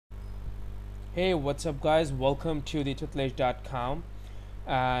Hey, what's up, guys? Welcome to the tutelage.com.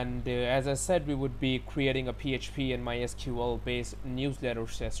 And as I said, we would be creating a PHP and MySQL based newsletter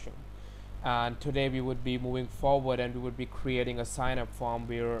system. And today we would be moving forward and we would be creating a sign up form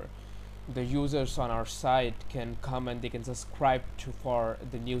where the users on our site can come and they can subscribe to for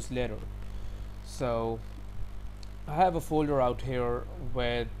the newsletter. So I have a folder out here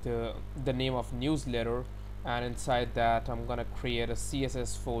with the name of newsletter, and inside that I'm gonna create a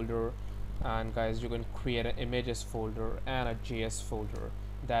CSS folder, and guys, you can create an images folder and a JS folder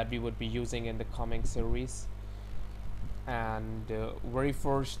that we would be using in the coming series. And very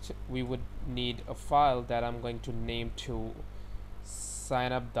first we would need a file that I'm going to name to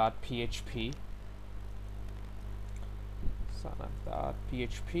signup.php,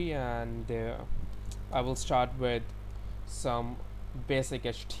 signup.php, and I will start with some basic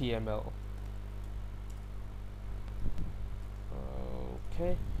HTML.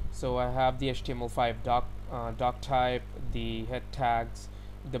 Okay, so I have the HTML5 doc type, the head tags,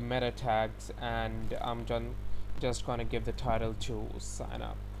 the meta tags, and I'm just gonna give the title to sign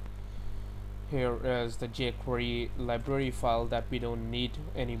up. Here is the jQuery library file that we don't need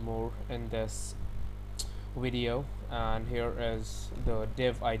anymore in this video, and here is the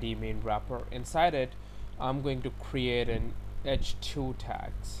div ID main wrapper. Inside it, I'm going to create an h2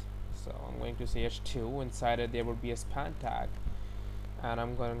 tags. So I'm going to say h2. Inside it, there will be a span tag, and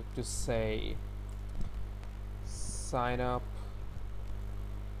I'm going to say sign up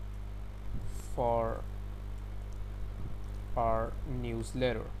for our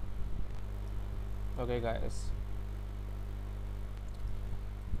newsletter. Okay, guys.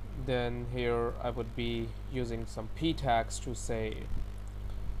 Then here I would be using some p tags to say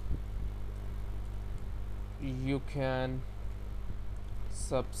you can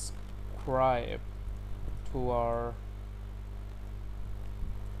subscribe to our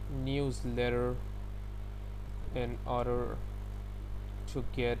newsletter in order to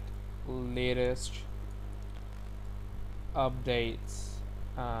get latest updates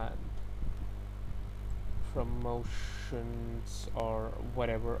and promotions or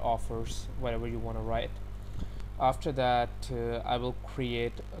whatever offers, whatever you want to write. After that, I will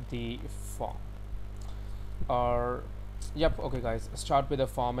create the form. Or yep, okay, guys, start with a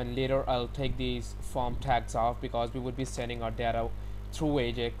form, and later I'll take these form tags off because we would be sending our data through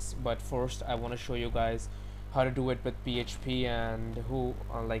Ajax. But first I want to show you guys how to do it with PHP, and who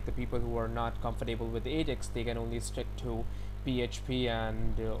like the people who are not comfortable with Ajax, they can only stick to PHP,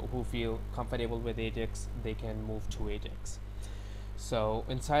 and who feel comfortable with Ajax, they can move to Ajax. So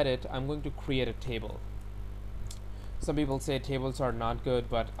inside it, I'm going to create a table. Some people say tables are not good,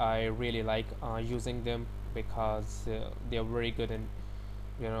 but I really like using them because they are very good in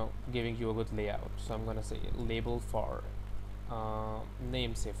giving you a good layout. So I'm gonna say label for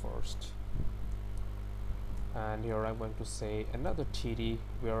name, say first, and here I'm going to say another td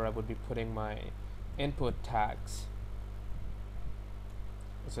where I would be putting my input tags.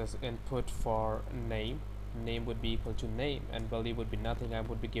 It says input for name. Name would be equal to name, and value would be nothing. I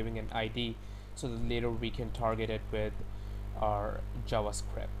would be giving an ID so that later we can target it with our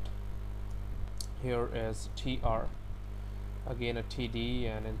JavaScript. Here is tr, again a td,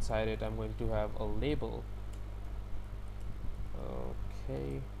 and inside it I'm going to have a label.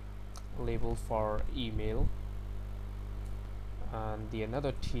 Okay, label for email, and the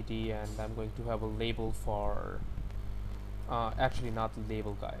another td, and I'm going to have a label for actually not the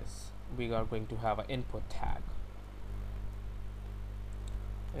label, guys, we are going to have an input tag.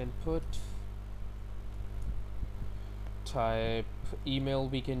 Input type email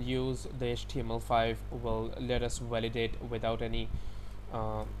we can use. The HTML5 will let us validate without any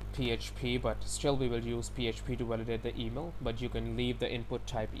PHP, but still we will use PHP to validate the email, but you can leave the input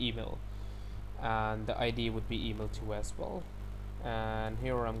type email, and the ID would be email too as well. And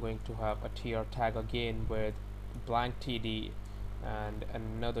here I'm going to have a tr tag again with blank td, and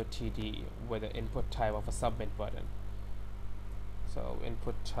another td with the input type of a submit button. So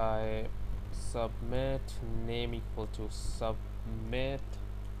input type submit, name equal to submit,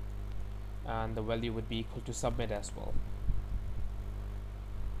 and the value would be equal to submit as well.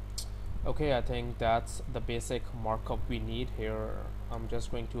 Okay, I think that's the basic markup we need here. I'm just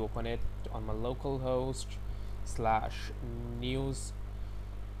going to open it on my local host slash newsletter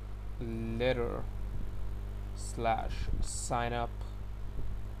slash signup.php,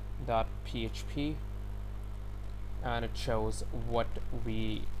 and it shows what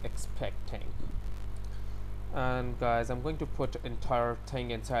we expecting. And guys, I'm going to put entire thing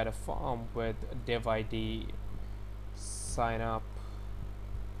inside a form with div id sign up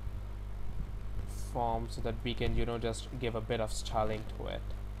form so that we can just give a bit of styling to it.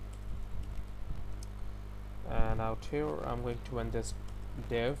 and out here I'm going to end this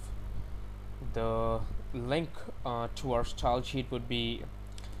div. The link to our style sheet would be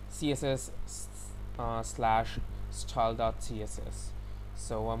css slash style.css.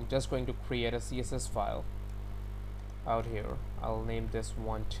 So I'm just going to create a CSS file out here. I'll name this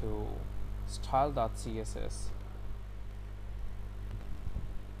one to style.css.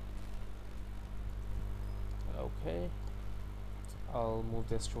 Okay, I'll move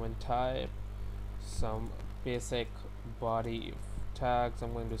this to in type, some basic body tags.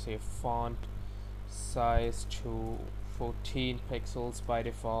 I'm going to say font size to 14 pixels by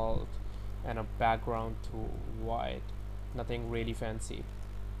default, and a background to white, nothing really fancy.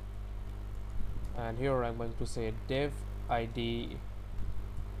 And here I'm going to say div id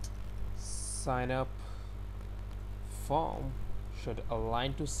sign up form should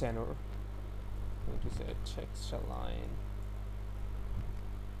align to center. I'm going to say text align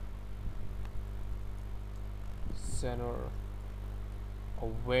center, a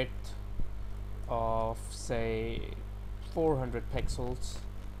width of say 400 pixels,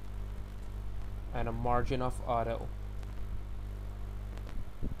 and a margin of auto,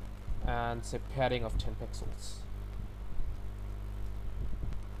 and say padding of 10 pixels.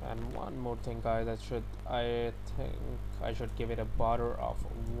 And one more thing, guys, I think I should give it a border of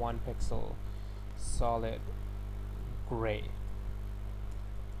 1 pixel solid gray.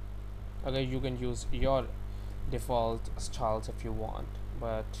 Okay, you can use your default styles if you want,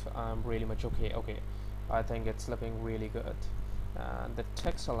 but I'm really much okay. I think it's looking really good. And the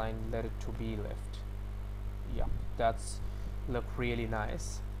text align, let it to be left. Yeah, that's look really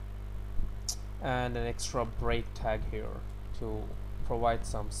nice. And an extra break tag here to provide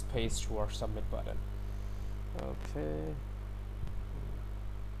some space to our submit button. Okay.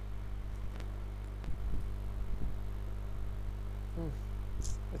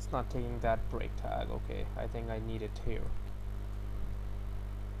 It's not taking that break tag. Okay, I think I need it here.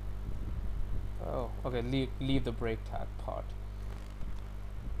 Oh, okay, leave the break tag part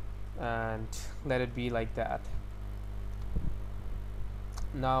and let it be like that.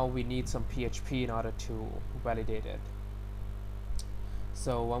 Now we need some PHP in order to validate it.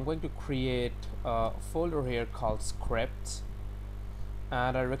 So I'm going to create a folder here called scripts,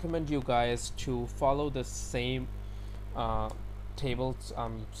 and I recommend you guys to follow the same the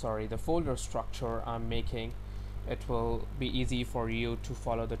folder structure I'm making. It will be easy for you to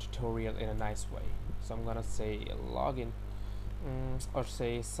follow the tutorial in a nice way. So I'm gonna say login or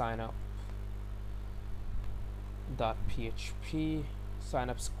say sign up .php, sign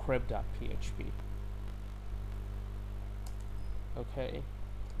up script.php. Okay,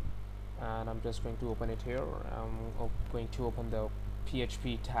 and I'm just going to open it here. I'm going to open the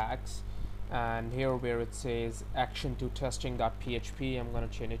PHP tags, and here where it says action to testing.php, I'm going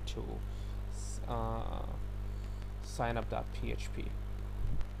to change it to sign up.php.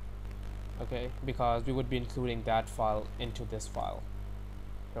 Okay, because we would be including that file into this file.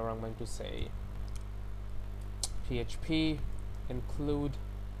 Here I'm going to say PHP include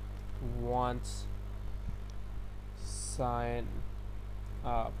once sign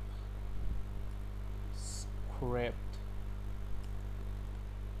up script.php.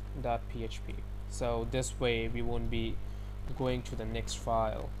 So this way we won't be going to the next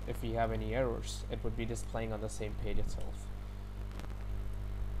file. If we have any errors, it would be displaying on the same page itself.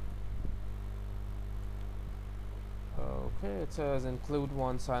 Okay, it says include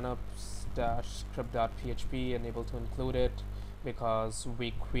one signup script.php, enable to include it because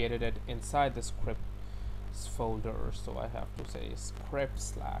we created it inside the script folder, so I have to say script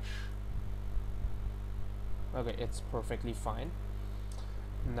slash. Okay, it's perfectly fine.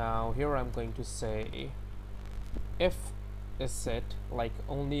 Now here I'm going to say if is set, like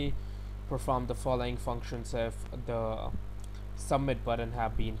only perform the following functions if the submit button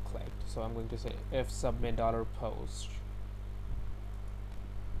have been clicked. So I'm going to say if submit $post,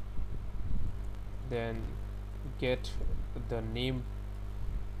 then get the name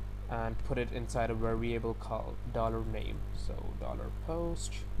and put it inside a variable called $name. So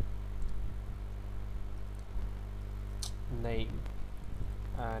 $post name,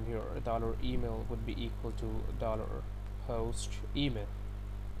 and here $email would be equal to $post email.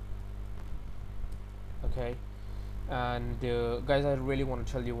 Okay, and guys, I really want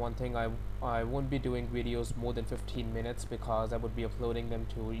to tell you one thing. I won't be doing videos more than 15 minutes because I would be uploading them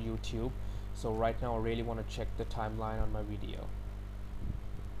to YouTube. So right now I really want to check the timeline on my video.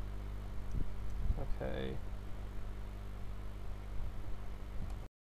 Okay.